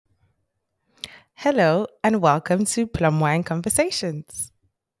Hello, and welcome to Plum Wine Conversations.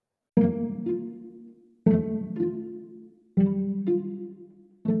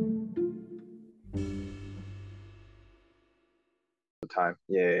 The time.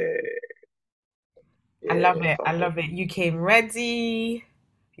 Yeah, I yeah, love it's it. all I good. love it. You came ready.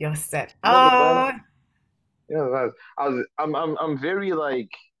 You're set You know the vibes. up. You know the vibes. I'm very like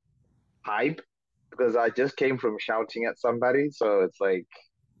hype because I just came from shouting at somebody, so it's like,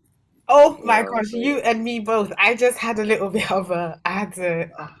 Oh my it's gosh, like you and me both. I just had a little bit of I had to,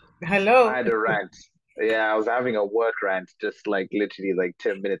 I hello. had a rant. Yeah, I was having a work rant just like literally like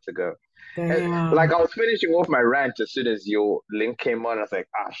 10 minutes ago. And like Damn. I was finishing off my rant as soon as your link came on. I was like,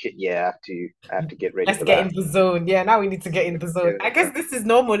 ah shit, yeah, I have to get ready Let's for get that. in the zone. Yeah, now we need to get in the zone. I guess this is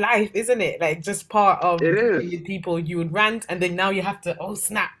normal life, isn't it? Like just part of It being is. with people. You would rant, and then now you have to, oh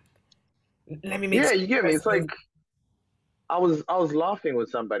snap, let me make Yeah, some you get me. It's choices. like I was laughing with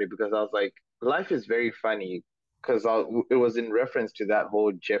somebody because I was like, life is very funny because it was in reference to that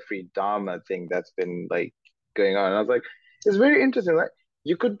whole Jeffrey Dahmer thing that's been like going on. And I was like, it's very interesting. Like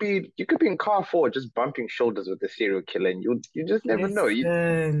you could be in car four just bumping shoulders with a serial killer, and you just never know. You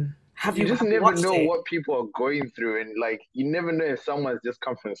Listen, have you you just have you never watched know it? what people are going through, and like you never know if someone's just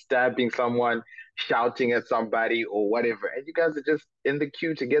come from stabbing someone, shouting at somebody, or whatever, and you guys are just in the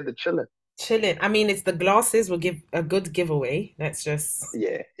queue together chilling. Chilling. I mean, it's the glasses will give a good giveaway. Let's just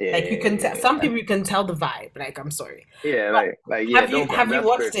Yeah, yeah, like you yeah, can tell yeah, some yeah. people you can tell the vibe. Like, I'm sorry. Yeah, But yeah, don't have front. you That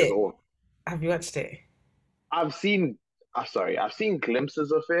watched spirit is it? all. Have you watched it? I've seen. Sorry, I've seen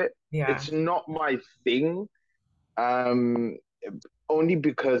glimpses of it. Yeah. It's not my thing. Um, Only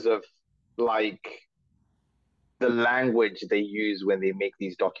because of like the language they use when they make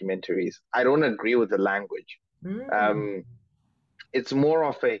these documentaries. I don't agree with the language. Mm. Um, it's more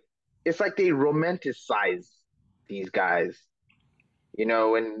of a. It's like they romanticize these guys.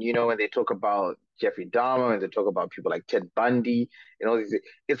 When they talk about Jeffrey Dahmer and they talk about people like Ted Bundy and all these,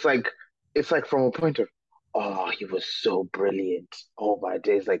 it's like from a point of, oh, he was so brilliant. Oh my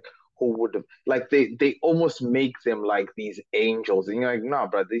days, like who would have like they almost make them like these angels, and you're like, no,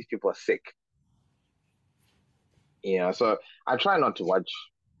 bro, these people are sick. So I try not to watch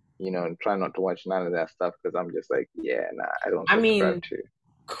none of that stuff because I'm just like, yeah, nah, I don't I subscribe mean, to.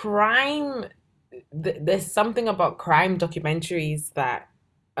 crime. There's something about crime documentaries that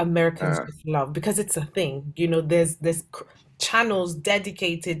Americans Uh, just love because it's a thing. There's channels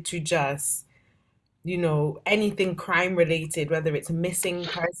dedicated to just anything crime related, whether it's missing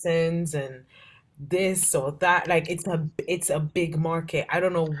persons and this or that. Like it's a big market. I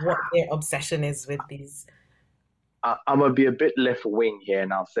don't know what their obsession is with these. I'm gonna be a bit left wing here,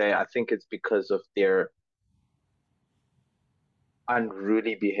 and I'll say I think it's because of their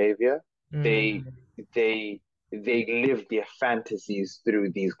unruly behavior. They Mm, they they live their fantasies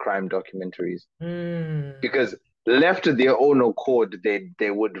through these crime documentaries mm. because left to their own accord,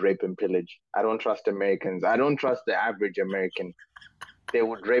 they would rape and pillage. I don't trust Americans. I don't trust the average American. They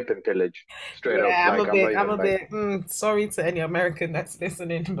would rape and pillage straight up. Yeah, Like I'm not I'm even a like, bit sorry to any American that's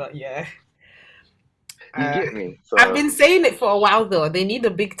listening, but yeah. you Uh, get me. I've So been saying it for a while though. They need a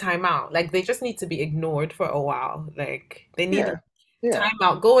big timeout. Like they just need to be ignored for a while. Like they need a yeah, yeah.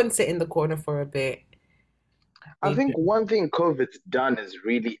 timeout. Go and sit in the corner for a bit. I They think do. one thing COVID's done is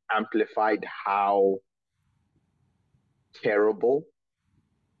really amplified how terrible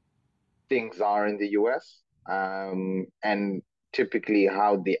things are in the US, and typically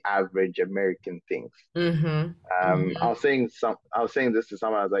how the average American thinks. Mm-hmm. Mm-hmm. I was saying this to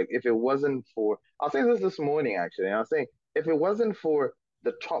someone. I was like, if it wasn't for, I was saying this morning actually. And I was saying, if it wasn't for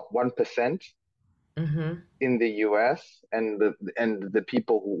the top 1% Mm-hmm. in the US and the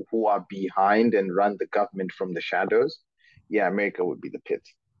people who are behind and run the government from the shadows, yeah, America would be the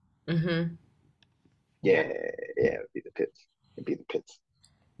pits. Mm-hmm. Yeah. Yeah, yeah, it'd be the pits. It'd be the pits.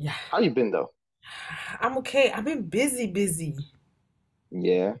 Yeah. How you been though? I'm okay. I've been busy.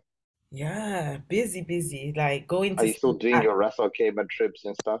 Yeah. Yeah, busy. Like going Are to you still sleep doing at your Ras Al Khaimah trips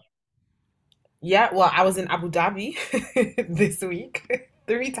and stuff? yeah, well, I was in Abu Dhabi this week.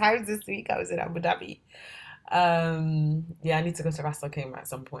 3 times this week I was in Abu Dhabi. Yeah, I need to go to Ras Al Khaimah at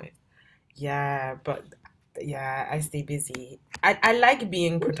some point. Yeah, but yeah, I stay busy. I like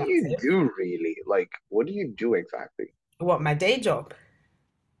being What do you productive. do really? Like, what do you do exactly? What, my day job?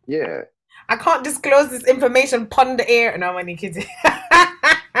 Yeah. I can't disclose this information pon the air. No, I'm only kidding.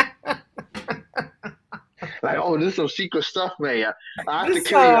 Like, oh, this is some secret stuff, man. I have to This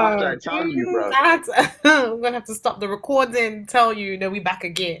kill you after I tell you, bro. I'm gonna have to stop the recording, tell you, we back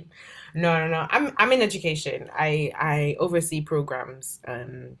again. No. I'm in education. I oversee programs.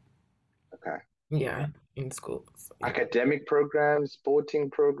 Okay. Yeah. Okay. in school. So, yeah. Academic programs, sporting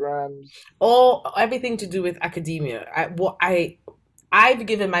programs. Or everything to do with academia. I've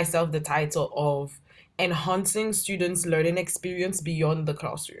given myself the title of enhancing students' learning experience beyond the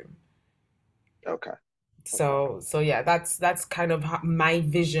classroom. Okay, okay. So yeah, that's kind of my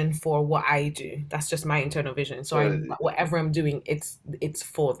vision for what I do. That's just my internal vision. So I So, know that whatever I'm doing, it's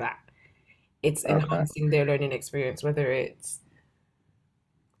for that. It's okay. enhancing their learning experience, whether it's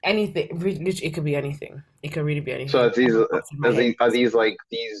anything. Literally, it could be anything. It could really be So anything. Whatever pops in my head. are these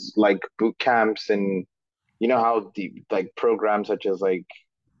like boot camps, and you know how the like programs such as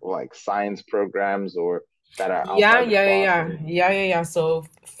like science programs or that are Yeah, outside the yeah, yeah, yeah, classroom? yeah, yeah, yeah. So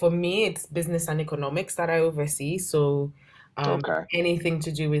for me, it's business and economics that I oversee. So Okay. anything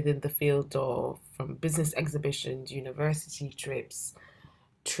to do within the field of from business exhibitions, university trips,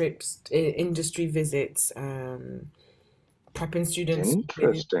 industry visits, prepping students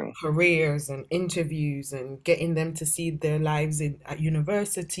with Interesting. careers and interviews and getting them to see their lives at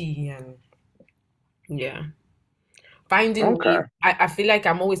university and yeah, finding ways. Okay. I feel like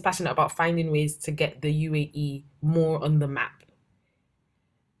I'm always passionate about finding ways to get the UAE more on the map,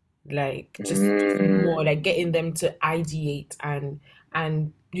 like just more like Mm, getting them to ideate and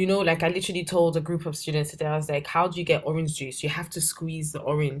like I literally told a group of students today, I was like, how do you get orange juice? You have to squeeze the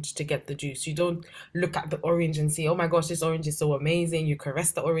orange to get the juice. You don't look at the orange and say, oh my gosh, this orange is so amazing, you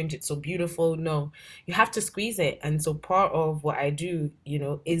caress the orange, it's so beautiful. No, you have to squeeze it. And so part of what I do,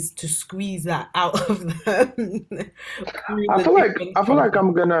 is to squeeze that out of them through the different I feel like content.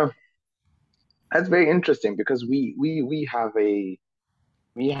 I'm gonna. That's very interesting because we have a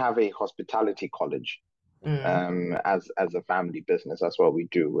hospitality college Mm, as a family business. That's what we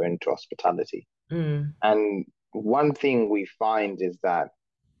do. We're into hospitality. mm, And one thing we find is that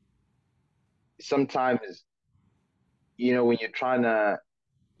sometimes, when you're trying to,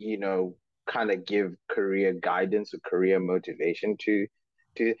 you know, kind of give career guidance or career motivation to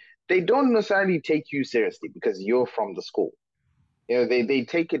they don't necessarily take you seriously because you're from the school. They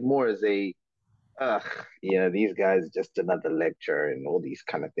take it more as a ugh, these guys just another lecture and all these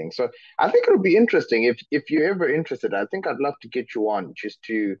kind of things. So I think it'll be interesting if you're ever interested. I think I'd love to get you on just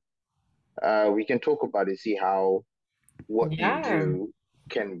to we can talk about it, see how what you yeah, do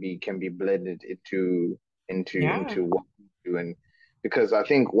can be blended yeah. into what we do. And because I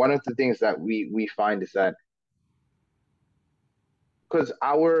think one of the things that we find is that because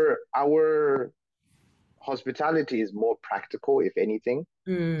our hospitality is more practical, if anything.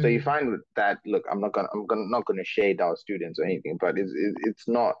 So you Mm, find that, look, not gonna shade our students or anything, but it's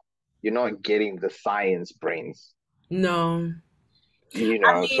not, you're not getting the science brains, no.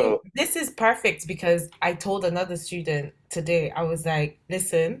 I mean, So this is perfect because I told another student today, I was like,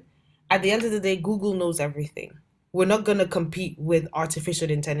 listen, at the end of the day, Google knows everything. We're not going to compete with artificial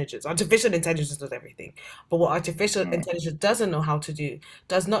intelligence. Artificial intelligence knows everything. But what artificial mm, intelligence doesn't know how to do,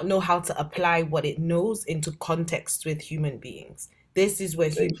 does not know how to apply what it knows into context with human beings. This is where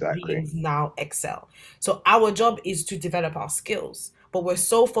human exactly. beings now excel. So our job is to develop our skills. But we're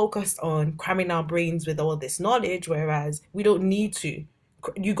so focused on cramming our brains with all this knowledge, whereas we don't need to.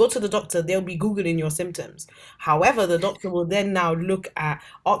 You go to the doctor, they'll be Googling your symptoms. However, the doctor will then now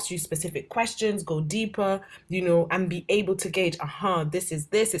ask you specific questions, go deeper, and be able to gauge, this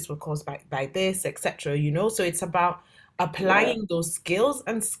is what caused by this, etc. So it's about Yeah, applying those skills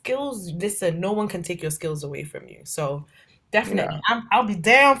and skills. Listen, no one can take your skills away from you. So definitely, no. I'll be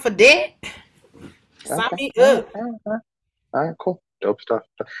down for that. Sign Okay. me All right, up. all right, all right, cool. Dope stuff.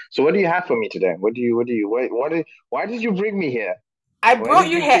 So what do you have for me today? Why did you bring me here? I Why brought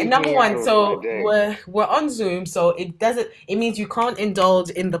did you you here. take Number me out one, of my so day? we're on Zoom, so it means you can't indulge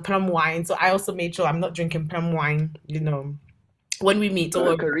in the plum wine. So I also made sure I'm not drinking plum wine, when we meet. Could Don't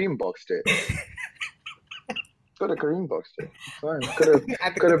have worry. Kareem boxed it. Could have Kareem boxed it. It's fine. Could have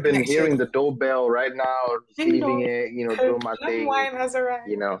The been connection. hearing the doorbell right now, Ding receiving dong. it, doing my Plum thing, wine has arrived.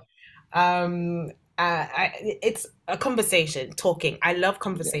 you know. Um, it's a conversation, talking. I love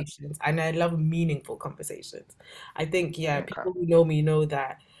Yeah. conversations and I love meaningful conversations. I think, yeah, Okay. people who know me know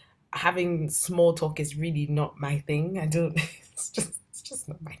that having small talk is really not my thing. I don't, it's just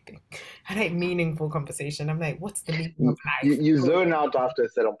not my thing. I like meaningful conversation. I'm like, what's the meaning of You life? zone out after a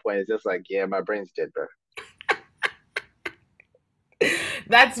certain point. It's just like, yeah, my brain's dead, bro.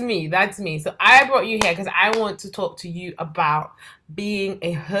 That's me. That's me. So I brought you here because I want to talk to you about being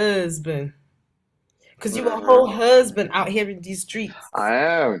a husband. Because you're a Hmm. whole husband out here in these streets. I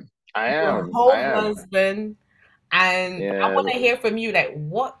am. I You're a am. I whole am. husband. And I Yeah. want to hear from you, like,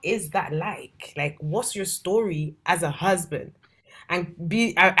 what is that like? Like, what's your story as a husband? And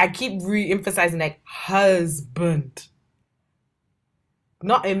I keep re-emphasizing like husband,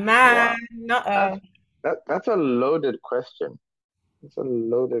 not a man, Well, not that's a. That's a loaded question. It's a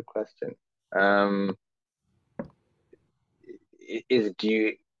loaded question. Um, is do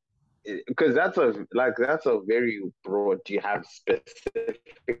you because that's a very broad. Do you have specific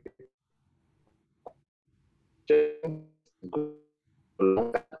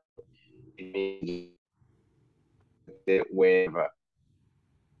wherever?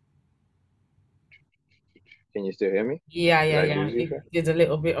 Can you still hear me? Yeah, Did yeah, I yeah. lose you? It did a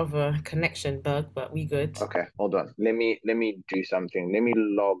little bit of a connection bug, but we good. Okay, hold on. Let me do something. Let me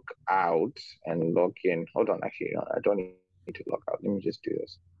log out and log in. Hold on, actually, no, I don't need to log out. Let me just do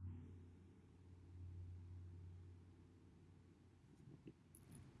this.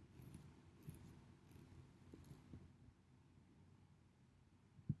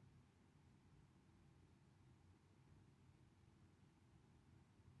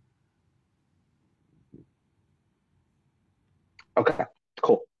 Okay,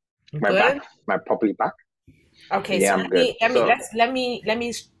 cool. Am I back? Good. Am I properly back? Okay, Yeah, so I'm good. So, let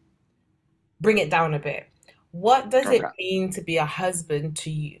me bring it down a bit. What does it okay, mean to be a husband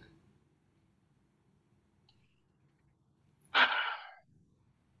to you?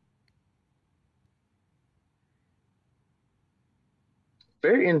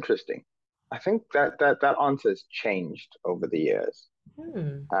 very interesting. I think that answer has changed over the years.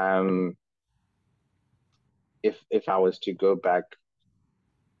 Hmm. Um, if I was to go back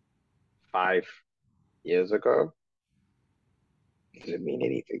 5 years ago, it didn't mean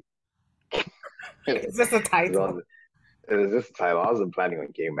anything. It's just a It title. was, it was just a time I wasn't planning on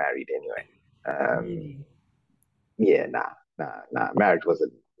getting married anyway. Really? Yeah, nah. Marriage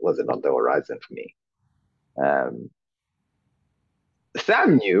wasn't on the horizon for me. Um,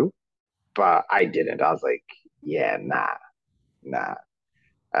 Sam knew, but I didn't. I was like, yeah, nah.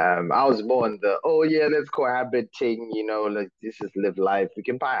 I was more in the, oh yeah, let's cohabiting, like this is live life. We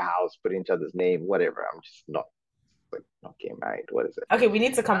can buy a house, put in each other's name, whatever. I'm just not like not getting married. What is it? Okay, we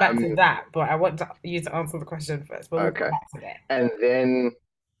need to come back to Um, that, but I want you to answer the question first, but we'll come okay. back to that.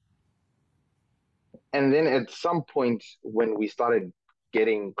 And then at some point when we started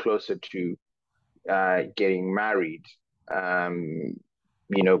getting closer to getting married, um,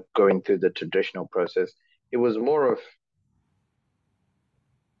 going through the traditional process, it was more of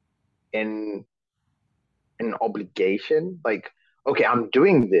an an obligation. Like, okay, I'm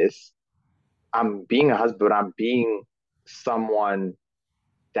doing this. I'm being a husband. I'm being someone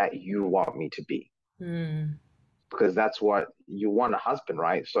that you want me to be Hmm. because that's what you want a husband,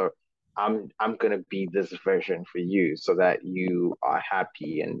 right? So I'm gonna be this version for you so that you are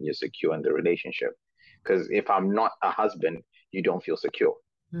happy and you're secure in the relationship. Because if I'm not a husband, you don't feel secure.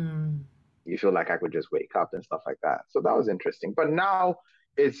 Hmm. You feel like I could just wake up and stuff like that. So that was interesting. But now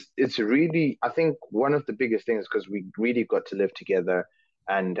it's really I think one of the biggest things because we really got to live together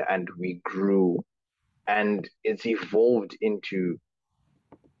and we grew and it's evolved into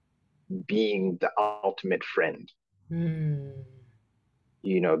being the ultimate friend. Hmm.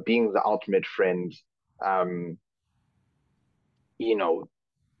 Being the ultimate friend. Um, you know,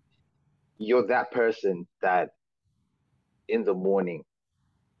 you're that person that in the morning,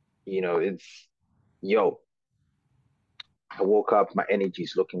 it's yo, I woke up, my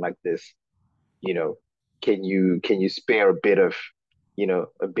energy's looking like this. You know, can you spare a bit of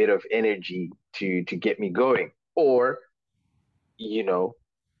energy to get me going? Or, you know,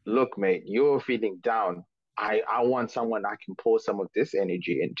 look, mate, you're feeling down. I want someone I can pour some of this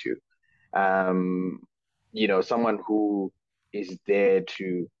energy into. Um, someone who is there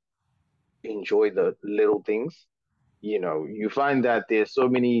to enjoy the little things. You find that there's so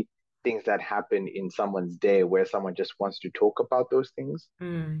many things that happen in someone's day where someone just wants to talk about those things,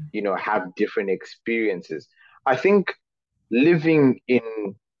 Hmm. have different experiences. I think living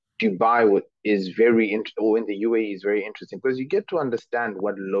in Dubai is or in the UAE is very interesting because you get to understand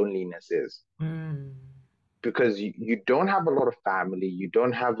what loneliness is Hmm. because you don't have a lot of family, you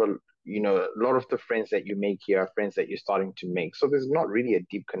don't have a lot of the friends that you make here are friends that you're starting to make. So there's not really a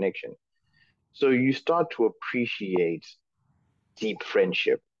deep connection. So you start to appreciate deep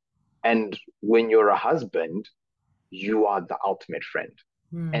friendship. And when you're a husband, you are the ultimate friend.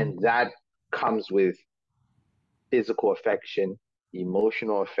 Hmm. And that comes with physical affection,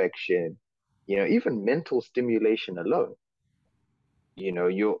 emotional affection, even mental stimulation alone.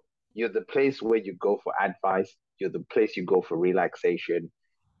 You're the place where you go for advice, you're the place you go for relaxation.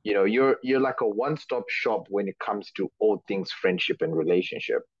 You're like a one-stop shop when it comes to all things friendship and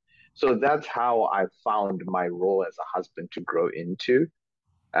relationship. So that's how I found my role as a husband to grow into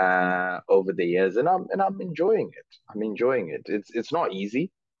over the years, and I'm enjoying it. I'm enjoying it. It's not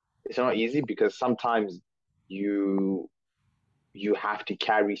easy. It's not easy because sometimes you you have to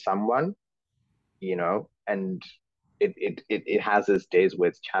carry someone, and it has its days where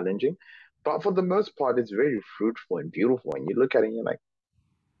it's challenging, but for the most part, it's very fruitful and beautiful. And you look at it and you're like,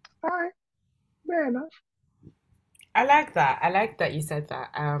 all right, fair enough. I like that. I like that you said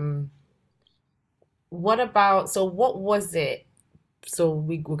that. What about, so what was it? So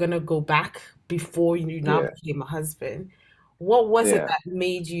we're gonna go back before you now Yeah, became a husband. What was it yeah, that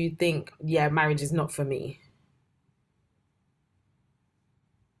made you think, yeah, marriage is not for me?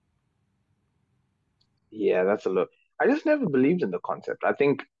 yeah. That's a look. I just never believed in the concept. I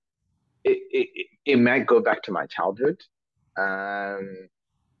think it might go back to my childhood. Um,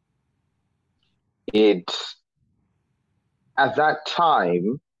 it At that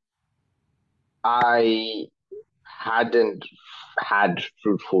time, I hadn't had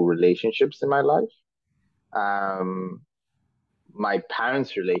fruitful relationships in my life. Um, my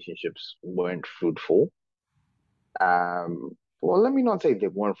parents' relationships weren't fruitful. Well, let me not say they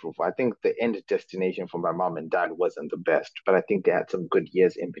weren't fruitful. I think the end destination for my mom and dad wasn't the best, but I think they had some good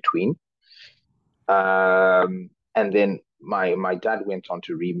years in between. And then my dad went on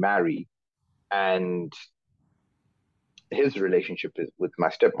to remarry, and his relationship with my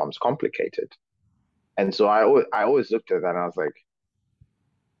stepmom's complicated. And so I always looked at that and I was like,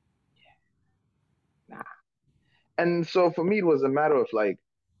 nah. And so for me, it was a matter of like,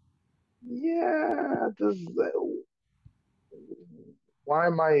 yeah, why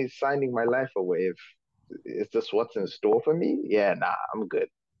am I signing my life away if is this what's in store for me? Yeah, nah, I'm good.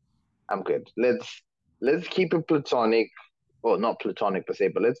 I'm good. Let's keep it platonic, well, not platonic per se,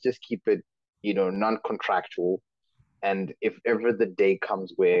 but let's just keep it, non-contractual. And if ever the day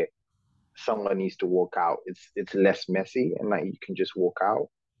comes where someone needs to walk out, it's less messy and like you can just walk out.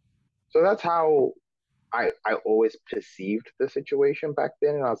 So that's how I always perceived the situation back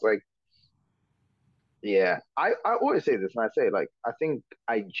then. And I was like, yeah, I always say this and I say like I think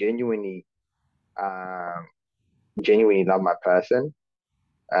I um genuinely love my person.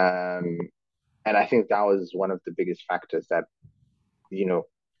 Um and I think that was one of the biggest factors that, you know,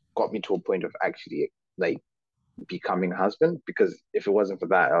 got me to a point of actually like becoming a husband because if it wasn't for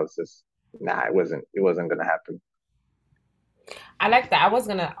that, I was just nah, it wasn't gonna happen. I like that. I was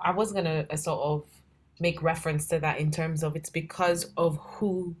gonna sort of make reference to that in terms of it's because of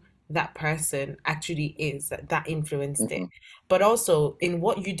who that person actually is that influenced it. Hmm. But also in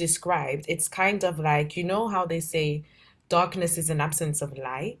what you described, it's kind of like, you know how they say darkness is an absence of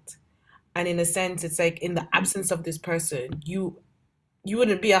light? And in a sense, it's like in the absence of this person, you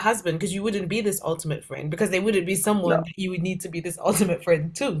wouldn't be a husband because you wouldn't be this ultimate friend because they wouldn't be someone No, that you would need to be this ultimate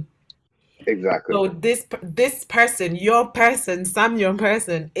friend too. exactly. So this person, your person, Samuel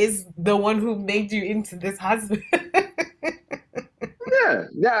person, is the one who made you into this husband. Yeah,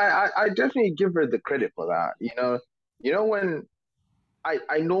 yeah, I definitely give her the credit for that. When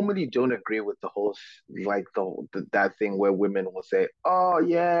I normally don't agree with the whole like that thing where women will say, "Oh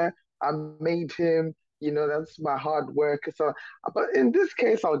yeah, I made him." That's my hard work. So, but in this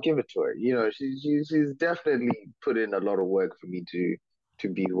case, I'll give it to her. She's definitely put in a lot of work for me to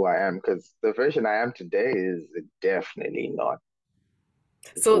be who I am. Because the version I am today is definitely not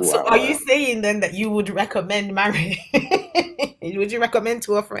So who I are you was. saying then that you would recommend marriage? Would you recommend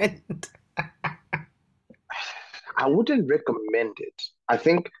to a friend? I wouldn't recommend it. I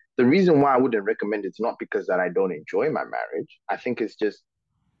think the reason why I wouldn't recommend it's not because that I don't enjoy my marriage. I think it's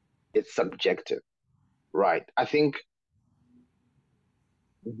subjective, right? I think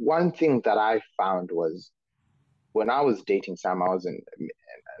one thing that I found was when I was dating Sam, I was in,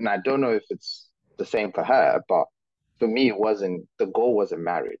 and I don't know if it's the same for her, but for me, it wasn't, the goal wasn't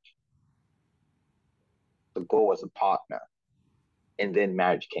marriage. The goal was a partner, and then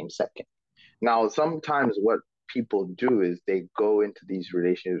marriage came second. Now, sometimes what people do is they go into these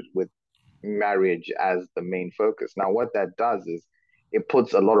relationships with marriage as the main focus. Now, what that does is it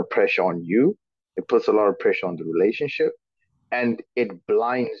puts a lot of pressure on you, it puts a lot of pressure on the relationship, and it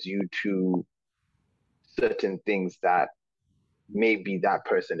blinds you to certain things that maybe that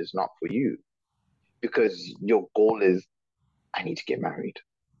person is not for you because your goal is, I need to get married.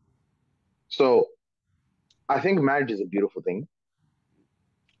 So I think marriage is a beautiful thing.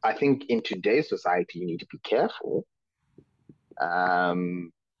 I think in today's society, you need to be careful.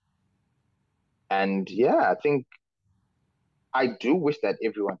 Um, and yeah, I think I do wish that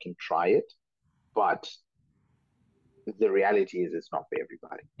everyone can try it, but the reality is it's not for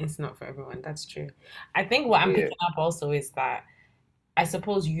everybody. It's not for everyone. That's true. I think what I'm Yeah. picking up also is that I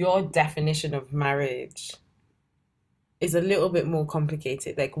suppose your definition of marriage is a little bit more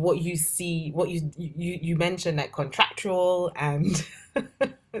complicated. Like what you see, what you mentioned, like contractual and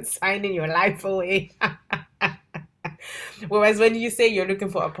signing your life away. Whereas when you say you're looking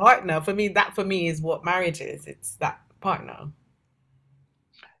for a partner, for me, that for me is what marriage is. It's that partner.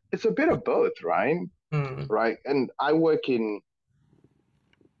 It's a bit of both, right? Mm, Right. And I work in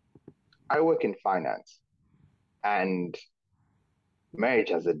finance, and marriage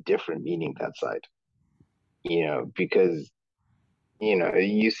has a different meaning that side, because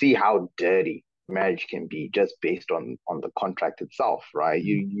you see how dirty marriage can be just based on the contract itself, right?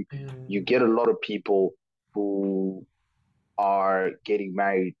 You mm, get a lot of people who are getting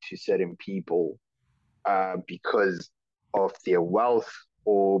married to certain people because of their wealth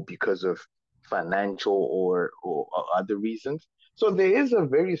or because of financial or other reasons. So there is a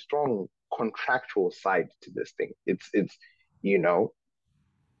very strong contractual side to this thing. It's you know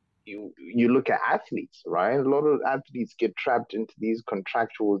you look at athletes, right? A lot of athletes get trapped into these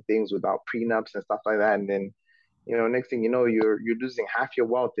contractual things without prenups and stuff like that, and then next thing you know, you're losing half your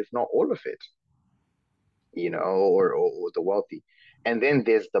wealth, if not all of it, or the wealthy. And then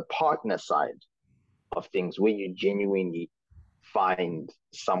there's the partner side of things where you genuinely find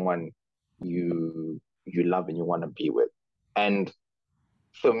someone you love and you want to be with. And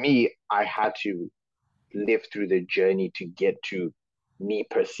for me, I had to live through the journey to get to me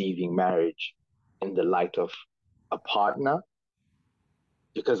perceiving marriage in the light of a partner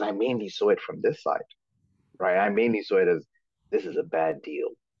because I mainly saw it from this side, right? I mainly saw it as this is a bad deal.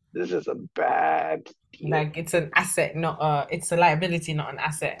 This is a bad deal. like it's an asset, not it's a liability, not an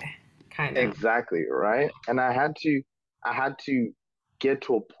asset, kind of. Exactly, right? And I had to get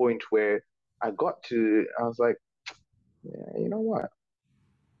to a point where I was like, yeah, you know what?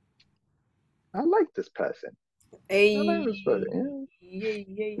 I like this person. I like Hey, this person. yay,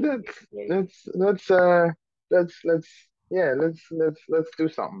 yay, Yeah. yay, yay. Let's yeah, let's do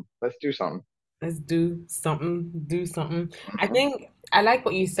something. Let's do something. Let's do something, do something. I Hmm. think I like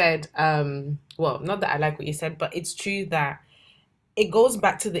what you said. Well, not that I like what you said, but it's true that it goes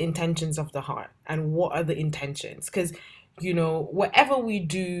back to the intentions of the heart and what are the intentions, because whatever we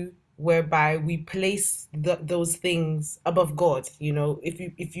do whereby we place those things above God,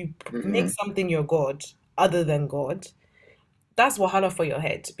 if you make Hmm. something your God other than God, that's wahala for your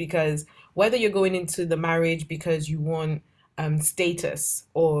head, because whether you're going into the marriage because you want status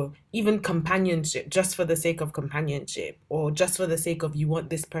or even companionship, just for the sake of companionship, or just for the sake of you want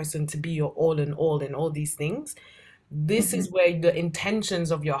this person to be your all in all and all these things, this Hmm. is where the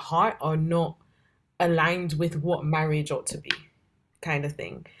intentions of your heart are not aligned with what marriage ought to be, kind of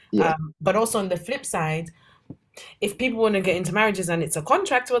thing. Yeah, But also on the flip side, if people want to get into marriages and it's a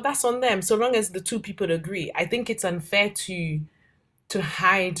contract, well, that's on them. So long as the two people agree, I think it's unfair to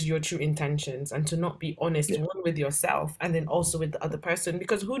hide your true intentions and to not be honest, yeah, one with yourself and then also with the other person,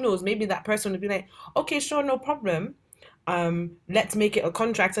 because who knows, maybe that person would be like, okay, sure, no problem, let's make it a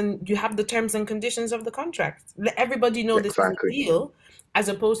contract, and you have the terms and conditions of the contract. Let everybody know this is a exactly. deal, as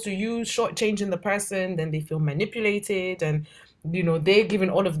opposed to you shortchanging the person, then they feel manipulated, and they're giving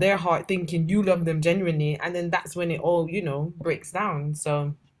all of their heart thinking you love them genuinely, and then that's when it all breaks down.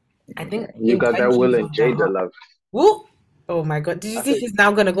 So I think You got that Will intentions and of the Jada heart. love. Woo! Oh my God. Did you I see said, he's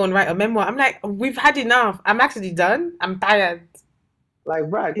now gonna go and write a memoir? I'm like, we've had enough. I'm actually done. I'm tired. like,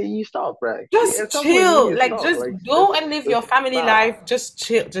 Brad, can you stop, Brad? At Just some point, you need chill. to Like, stop. just Like, go and live your just family stop. life. Just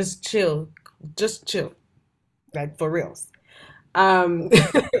chill. Just chill. Just chill. Like for reals.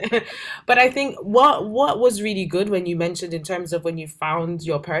 But I think what was really good when you mentioned in terms of when you found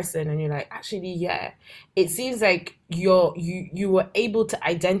your person and you're like, actually, yeah, it seems like you were able to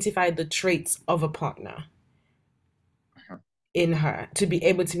identify the traits of a partner in her to be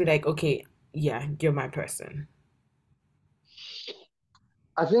able to be like, okay, yeah, you're my person.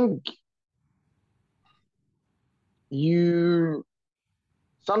 I think you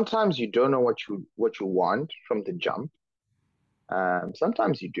sometimes you don't know what you want from the jump.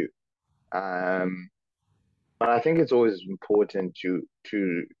 Sometimes you do. Um, but I think it's always important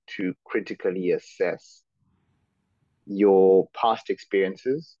to critically assess your past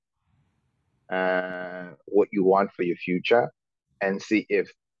experiences, what you want for your future, and see if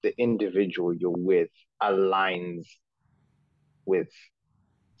the individual you're with aligns with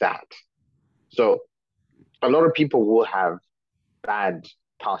that. So a lot of people will have bad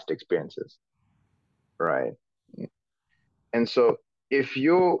past experiences, right? And so if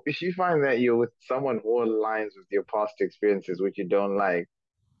you find that you're with someone who aligns with your past experiences, which you don't like,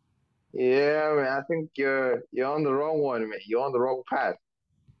 yeah, man, I think you're on the wrong one, man. You're on the wrong path.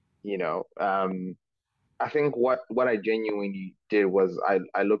 You know, I think what I genuinely did was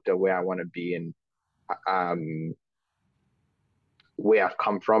I looked at where I want to be and um where I've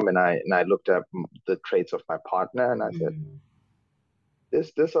come from, and I looked at the traits of my partner, and I said Mm,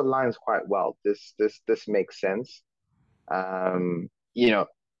 this aligns quite well. This makes sense. You know,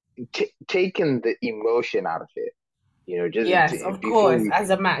 t taking the emotion out of it. Just Yes, of before course. we, As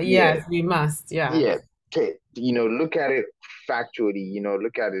a man, yeah, yes, we must. Yeah. yeah, look at it factually.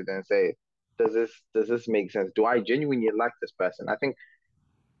 Look at it and say, does this make sense? Do I genuinely like this person? I think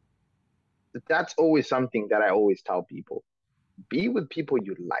that's always something that I always tell people. Be with people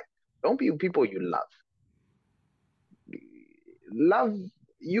you like. Don't be with people you love. Love,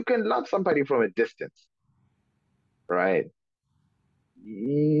 you can love somebody from a distance, right?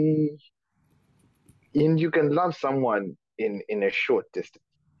 And you can love someone in a short distance.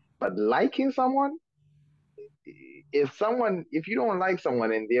 But liking someone, if you don't like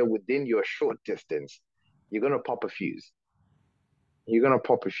someone and they're within your short distance, you're gonna pop a fuse. You're gonna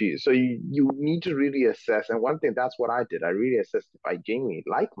pop a fuse. So you need to really assess. And one thing, that's what I did. I really assessed if I genuinely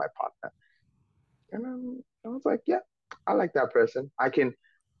like my partner. And I was like, yeah, I like that person. I can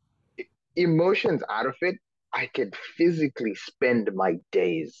emotions out of it. I can physically spend my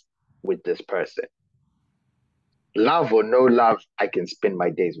days with this person. Love or no love, I can spend my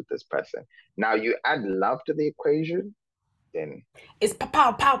days with this person. Now you add love to the equation, then It's pow,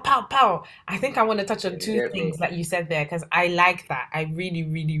 pow, pow, pow, pow. I think I want to touch on you two get things me. that you said there because I like that. I really,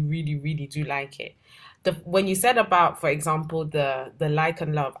 really, really, really do like it. When you said about, for example, the like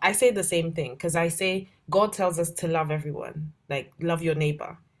and love, I say the same thing because I say God tells us to love everyone, like love your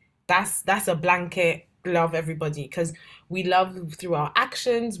neighbor. That's a blanket love everybody because we love through our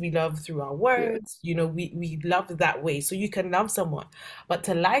actions, we love through our Yeah. words. We love that way. So you can love someone, but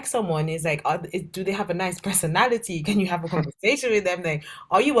to like someone is like, do they have a nice personality? Can you have a conversation with them? Like,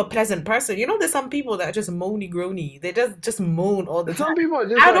 are you a pleasant person? There's some people that are just moany groany. They just moan all the time. Some people are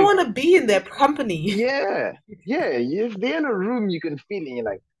just I don't like, want to be in their company. yeah, yeah. If they're in a room, you can feel it. And you're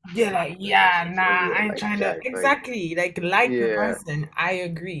like, They're like, this yeah, person's nah, yeah, I ain't like trying to Jack, like exactly like the yeah, person. I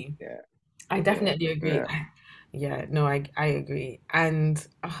agree. yeah, I yeah, definitely agree. yeah. Yeah, no, I agree. And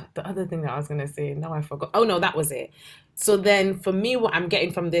the other thing that I was gonna say, now I forgot. Oh no, that was it. So then, for me, what I'm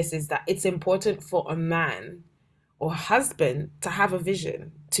getting from this is that it's important for a man or husband to have a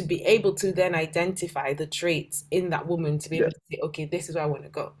vision, to be able to then identify the traits in that woman, to be Yeah, able to say, okay, this is where I want to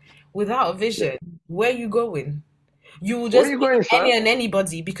go. Without a yeah. vision, where are you going? You will Where are just you pick going, any sir? and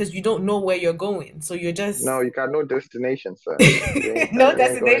anybody because you don't know where you're going. So you're No, just you got no destination, sir. no You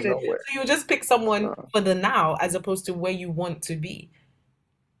ain't going destination. nowhere. So you just pick someone No. for the now as opposed to where you want to be.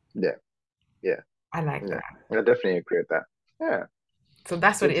 Yeah, yeah, I like yeah. that. I definitely agree with that. Yeah, So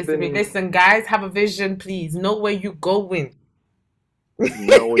that's what it it's is to me. been Listen, guys, have a vision, please. Know where you going.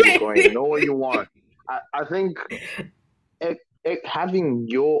 know where you're going, know what you want. I think having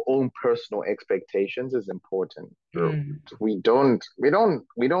your own personal expectations is important. Mm, We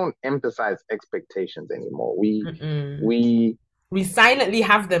don't emphasize expectations anymore. mm-mm. We We silently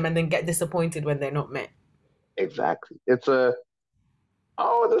have them and then get disappointed when they're not met. exactly. It's a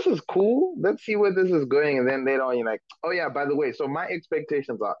oh, this is cool. Let's see where this is going, and then later on you're like, oh yeah, by the way, so my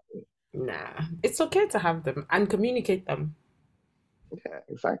expectations are Nah, it's okay to have them and communicate them. yeah,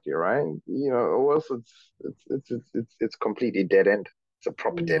 exactly right. Or else it's completely dead end. It's a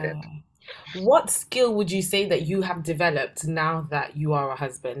proper dead Yeah. end. What skill would you say that you have developed now that you are a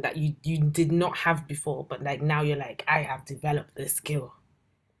husband that you did not have before, but like now you're like, I have developed this skill?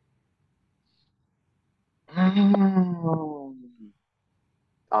 Mm.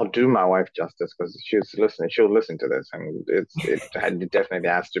 I'll do my wife justice because she's listening. She'll listen to this, and it definitely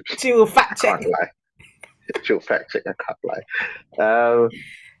has to be. She will I fact check. can't lie. She'll fact check. I can't lie.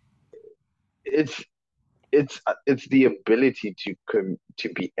 It's it's the ability to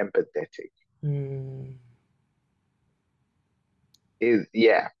be empathetic. Mm, Is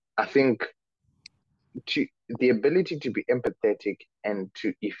yeah. I think to the ability to be empathetic and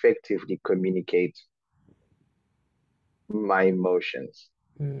to effectively communicate my emotions.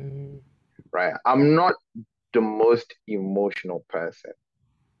 mm, Right. I'm not the most emotional person,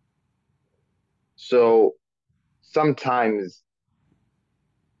 so sometimes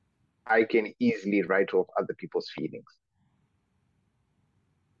I can easily write off other people's feelings.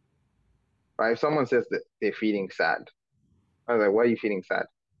 Right? If someone says that they're feeling sad, I was like, "Why are you feeling sad?"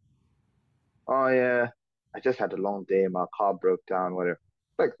 Oh yeah, I just had a long day. My car broke down. Whatever.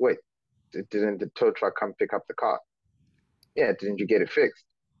 Like, wait, didn't the tow truck come pick up the car? Yeah, didn't you get it fixed?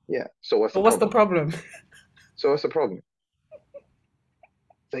 Yeah. So what's but the what's the problem? problem? So what's the problem?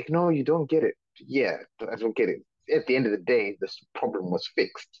 It's like, no, you don't get it. Yeah, I don't get it. At the end of the day, this problem was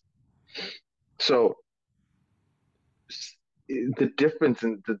fixed. So the difference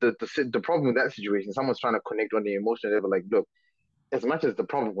in the problem with that situation, someone's trying to connect on the emotional level. Like, look, as much as the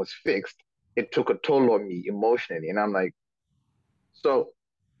problem was fixed, it took a toll on me emotionally, and I'm like, so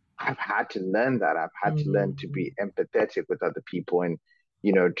I've had to learn that. I've had to learn to Mm. be empathetic with other people and,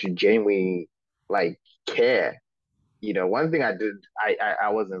 to genuinely like care. One thing I did, I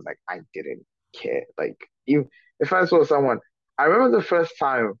wasn't like, I didn't care. Like, if I saw someone, I remember the first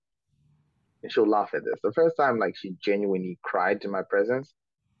time, and she'll laugh at this, the first time like she genuinely cried in my presence,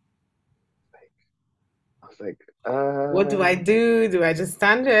 like, I was like, What do I do? Do I just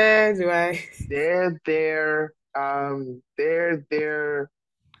stand here? Do I? there,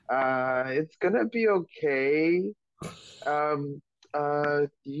 it's gonna be okay. Um, do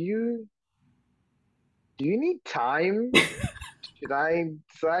you need time? Do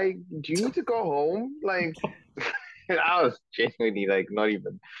you need to go home? Like, I was genuinely like not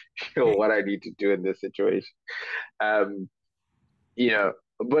even sure what I need to do in this situation. Um, you know,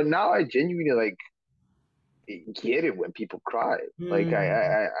 but now I genuinely like get it when people cry. Like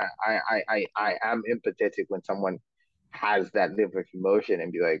Mm. I am empathetic when someone has that level of emotion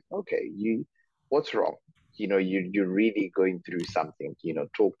and be like, okay, what's wrong? You're really going through something,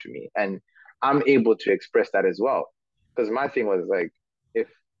 talk to me. And I'm able to express that as well. Because my thing was like, if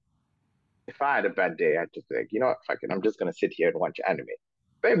if I had a bad day, I'd just be like, you know what, fuck it, I'm just gonna sit here and watch anime.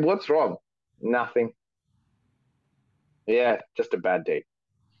 Babe, what's wrong? Nothing. Yeah, just a bad day.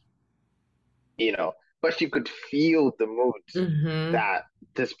 you know, but she could feel the mood Mm-hmm. that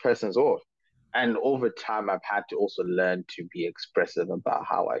this person's off. And over time, I've had to also learn to be expressive about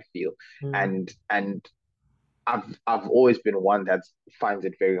how I feel. Mm. And I've always been one that finds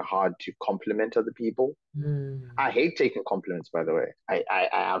it very hard to compliment other people. Mm. I hate taking compliments, by the way. I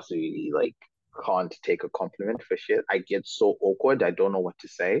absolutely like can't take a compliment for shit. I get so awkward. I don't know what to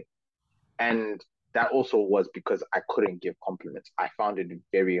say. And that also was because I couldn't give compliments. I found it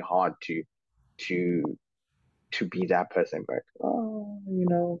very hard to to be that person, like, oh, you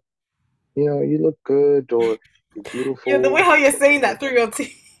look good or you're Yeah, the way beautiful. how you're saying Like, that through your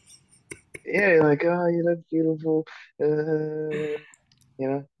teeth. yeah, like, oh, you look beautiful. You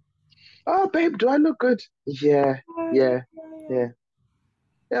know, oh, babe, do I look good? Yeah, yeah, yeah,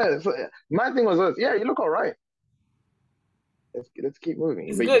 yeah. So my thing was, yeah, you look all right. Let's keep moving.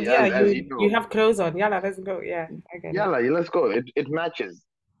 It's But good. Yeah, as you you know, you have clothes on. Yeah, let's go. Yeah, I get yeah, it. like, let's go. It matches.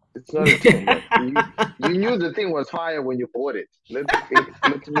 It's not a thing. Like you knew the thing was fire when you bought it.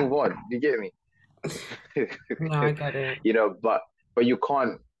 Let's move on. You get me? No, I get it. But you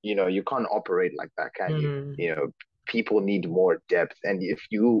can't operate like that, can you? Mm. People need more depth. And if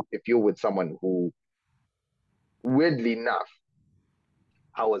you're with someone who, weirdly enough,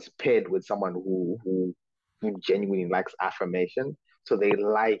 I was paired with someone who genuinely likes affirmation. So they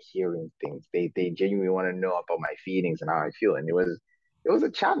like hearing things. They genuinely want to know about my feelings and how I feel. And it was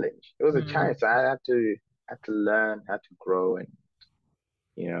a challenge. It was a Mm. challenge. So I had to learn, had to grow, and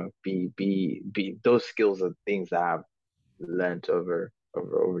be those skills are things that I've learned over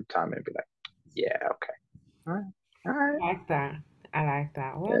time and be like, yeah, okay. All right. All right. I like that. I like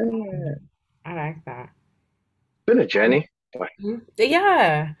that. Well Yeah. done. I like that. Been a journey. But Mhm.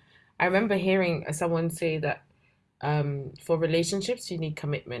 Yeah. I remember hearing someone say that for relationships you need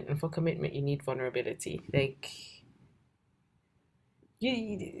commitment, and for commitment you need vulnerability. Like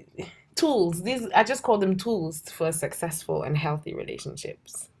tools. These I just call them tools for successful and healthy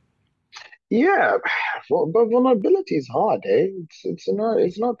relationships. yeah, but vulnerability is hard, eh? It's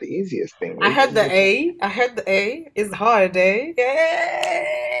not the easiest thing. I heard the It's A. I heard the A is hard, eh? Yeah.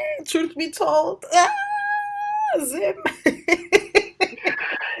 Truth be told. Ah, Zim.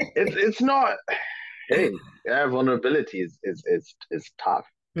 it's not. Hey, yeah, vulnerability is tough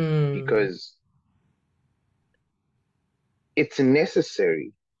Hmm. because it's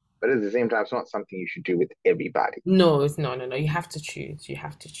necessary, but at the same time, it's not something you should do with everybody. No, it's no, no, no. You have to choose. You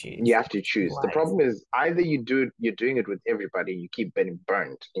have to You choose. have to choose. The Wise. problem is either you're doing it with everybody, you keep getting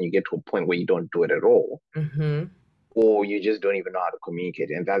burnt, and you get to a point where you don't do it at all, Mm-hmm. or you just don't even know how to communicate.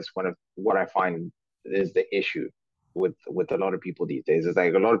 And that's one of what I find is the issue with a lot of people these days. It's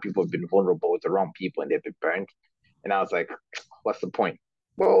like a lot of people have been vulnerable with the wrong people and they've been burnt. And I was like, what's the point?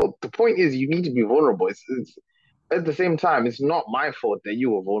 Well, the point is you need to be vulnerable. It's at the same time, it's not my fault that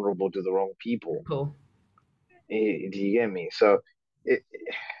you were vulnerable to the wrong people. Cool. Do you get me? So, it,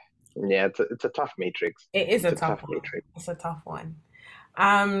 yeah, it's a tough matrix. It is a It's a tough tough one. matrix. It's a tough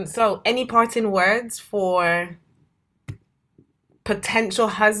one. So any parting words for potential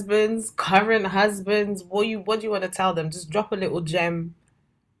husbands, current husbands? What do you want to tell them? Just drop a little gem.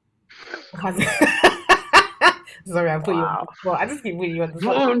 Sorry, I put you on Wow. the spot. I just keep putting you on the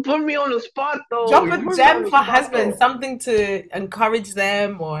spot. Put me on the spot though. Drop You a put me on gem the for spot husbands, though. something to encourage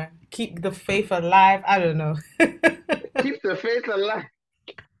them or keep the faith alive. I don't know. Keep the faith alive.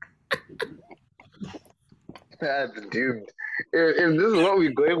 That's doomed. if this is what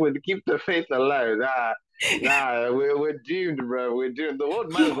we're going with, keep the faith alive. We're doomed, bro. We're doomed. The world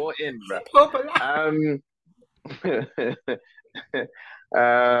might as well end, bro. Hope alive. Um,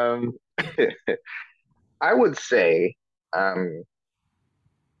 um, I would say, um,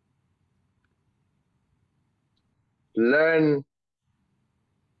 learn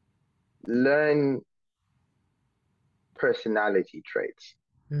learn personality traits.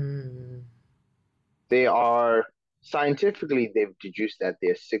 Mm. They are scientifically they've deduced that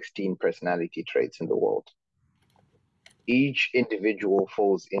there are 16 personality traits in the world. Each individual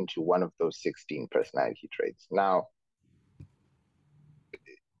falls into one of those 16 personality traits. Now,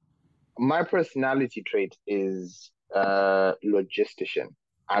 my personality trait is logistician.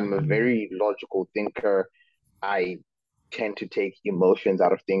 I'm a Mm. very logical thinker. I tend to take emotions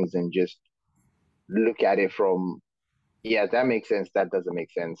out of things and just look at it from, yeah, that makes sense, that doesn't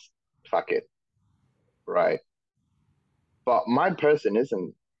make sense. Fuck it, right? But my person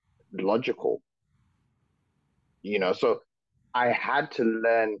isn't logical, so I had to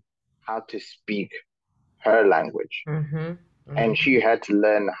learn how to speak her language, Mm-hmm. and Mm-hmm. she had to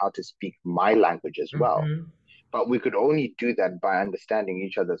learn how to speak my language as well. Mm-hmm. But we could only do that by understanding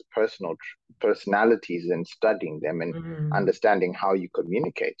each other's personalities and studying them and Mm. understanding how you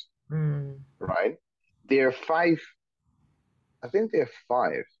communicate, Mm. right? There are five, I think there are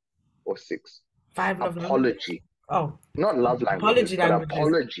five or six 5 love languages. apology, Oh, not love languages, apology but languages.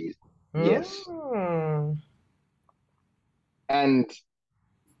 apologies. Yes. Mm. And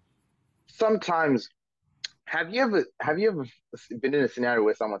sometimes, have you ever been in a scenario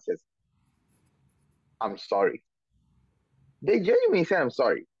where someone says, "I'm sorry"? They genuinely say, "I'm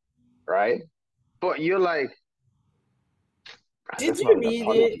sorry," right? But you're like, Did that's you not an really?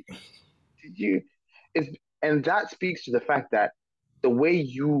 apology. Did you? It's, and that speaks to the fact that the way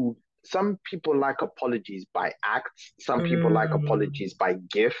some people like apologies by acts, some people like Mm. apologies by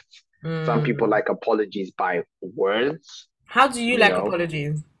gifts, some people Mm. like apologies by words. How do you You like know,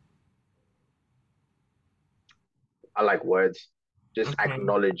 apologies? I like words. Just Okay.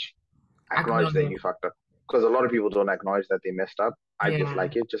 acknowledge that Acknowledge. you fucked up. Because a lot of people don't acknowledge that they messed up. I just Yeah.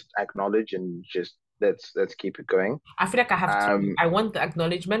 like it. Just acknowledge and just let's keep it going. I feel like I have to. Um, I want the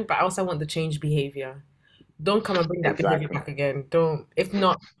acknowledgement, but I also want the change behavior. Don't come and bring that behavior exactly. back again. Don't. If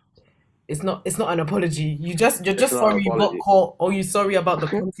not, it's not an apology. You're It's just not an sorry you got apology. caught or you sorry about the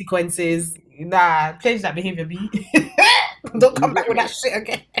consequences. Nah, change that behavior, B. Don't You come back get with that me? shit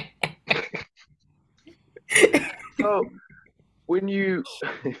again. So when you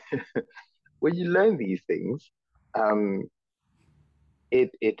when you learn these things, um,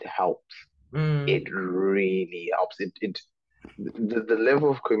 it helps. It Mm, really helps. The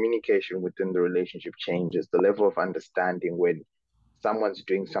level of communication within the relationship changes. The level of understanding when someone's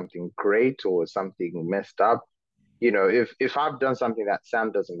doing something great or something messed up. If I've done something that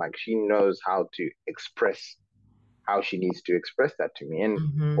Sam doesn't like, she knows how to express how she needs to express that to me. And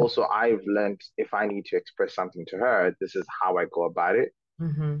mm-hmm, also, I've learned if I need to express something to her, this is how I go about it,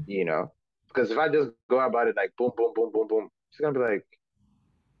 mm-hmm, you know. Because if I just go about it like boom, boom, boom, boom, boom, she's gonna be like,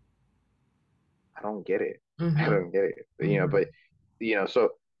 I don't get it. I mm-hmm, don't get it. mm-hmm, So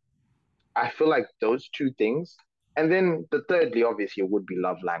I feel like those two things. And then the thirdly, obviously, would be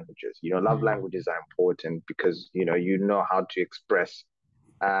love languages. Love mm-hmm. languages are important because, you know how to express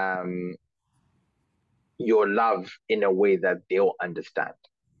um your love in a way that they'll understand.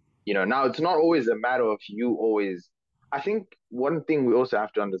 Now it's not always a matter of you always. I think one thing we also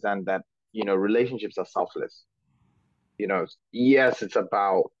have to understand that, relationships are selfless. Yes, it's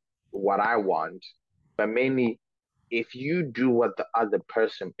about what I want, but mainly if you do what the other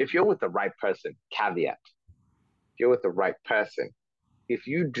person, if you're with the right person, caveat, if you're with the right person, if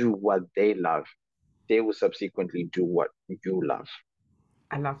you do what they love, they will subsequently do what you love.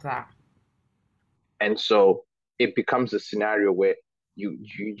 I love that. And so it becomes a scenario where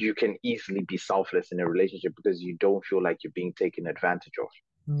you can easily be selfless in a relationship because you don't feel like you're being taken advantage of.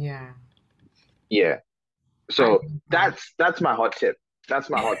 Yeah, Yeah. I So love that. that's my hot tip. That's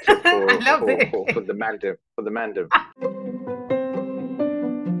my hot tip I for love for for, it. for the mandem for the mandem.